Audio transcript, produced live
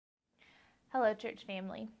Hello, church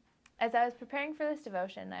family. As I was preparing for this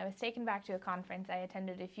devotion, I was taken back to a conference I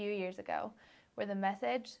attended a few years ago where the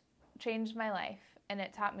message changed my life and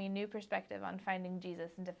it taught me new perspective on finding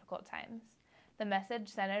Jesus in difficult times. The message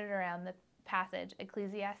centered around the passage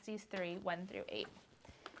Ecclesiastes 3, 1 through 8.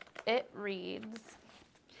 It reads,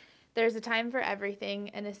 "There's a time for everything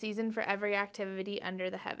and a season for every activity under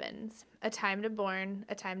the heavens, a time to born,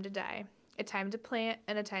 a time to die, a time to plant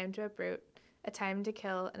and a time to uproot, a time to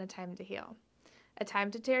kill and a time to heal, a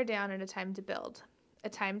time to tear down and a time to build, a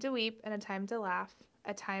time to weep and a time to laugh,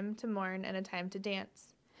 a time to mourn and a time to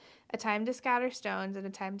dance, a time to scatter stones and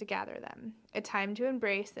a time to gather them, a time to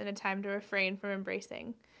embrace and a time to refrain from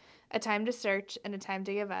embracing, a time to search and a time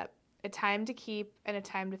to give up, a time to keep and a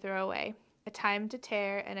time to throw away, a time to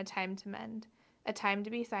tear and a time to mend, a time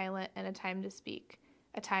to be silent and a time to speak,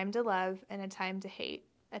 a time to love and a time to hate,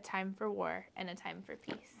 a time for war and a time for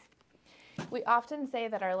peace." We often say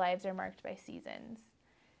that our lives are marked by seasons.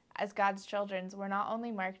 As God's children, we're not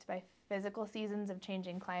only marked by physical seasons of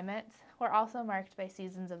changing climates, we're also marked by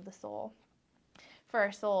seasons of the soul. For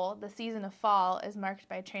our soul, the season of fall is marked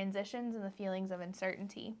by transitions and the feelings of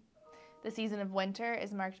uncertainty. The season of winter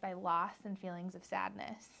is marked by loss and feelings of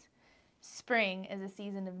sadness. Spring is a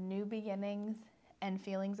season of new beginnings and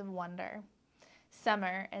feelings of wonder.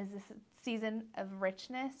 Summer is a season of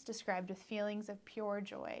richness described with feelings of pure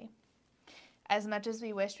joy. As much as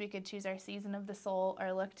we wish we could choose our season of the soul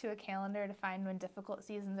or look to a calendar to find when difficult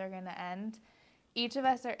seasons are going to end, each of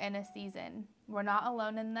us are in a season. We're not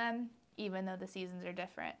alone in them, even though the seasons are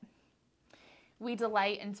different. We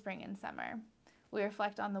delight in spring and summer. We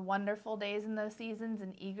reflect on the wonderful days in those seasons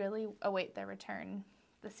and eagerly await their return.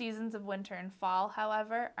 The seasons of winter and fall,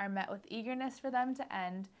 however, are met with eagerness for them to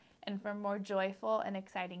end and for more joyful and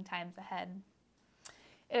exciting times ahead.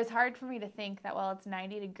 It is hard for me to think that while it's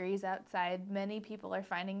 90 degrees outside, many people are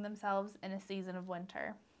finding themselves in a season of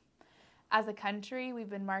winter. As a country, we've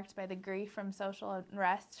been marked by the grief from social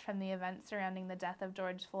unrest from the events surrounding the death of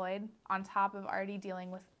George Floyd, on top of already dealing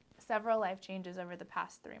with several life changes over the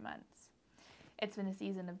past 3 months. It's been a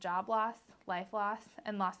season of job loss, life loss,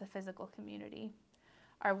 and loss of physical community.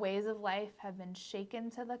 Our ways of life have been shaken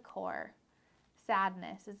to the core.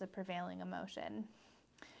 Sadness is a prevailing emotion.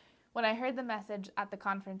 When I heard the message at the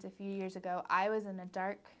conference a few years ago, I was in a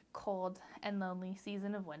dark, cold, and lonely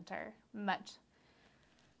season of winter, much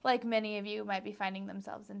like many of you might be finding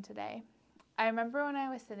themselves in today. I remember when I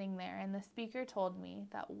was sitting there and the speaker told me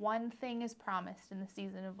that one thing is promised in the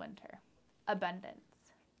season of winter: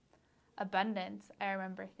 abundance. Abundance, I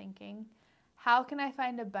remember thinking, how can I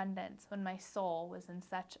find abundance when my soul was in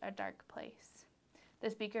such a dark place?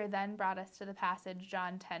 The speaker then brought us to the passage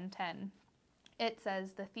John 10:10. It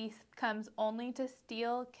says, "The thief comes only to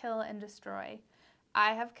steal, kill, and destroy.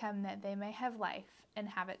 I have come that they may have life and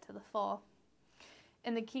have it to the full."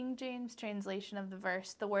 In the King James translation of the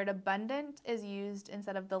verse, the word abundant is used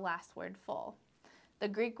instead of the last word full. The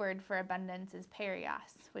Greek word for abundance is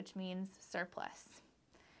perios, which means surplus.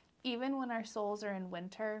 Even when our souls are in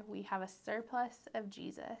winter, we have a surplus of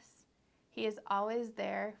Jesus. He is always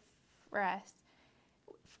there for us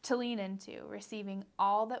to lean into, receiving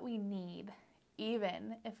all that we need,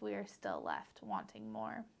 even if we are still left wanting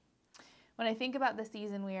more. When I think about the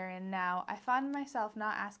season we are in now, I find myself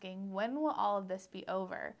not asking, when will all of this be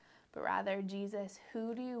over? But rather, Jesus,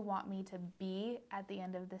 who do you want me to be at the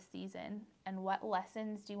end of this season? And what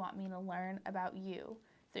lessons do you want me to learn about you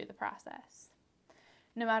through the process?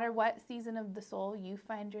 No matter what season of the soul you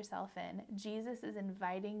find yourself in, Jesus is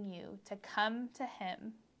inviting you to come to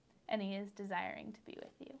him, and he is desiring to be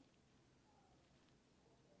with you.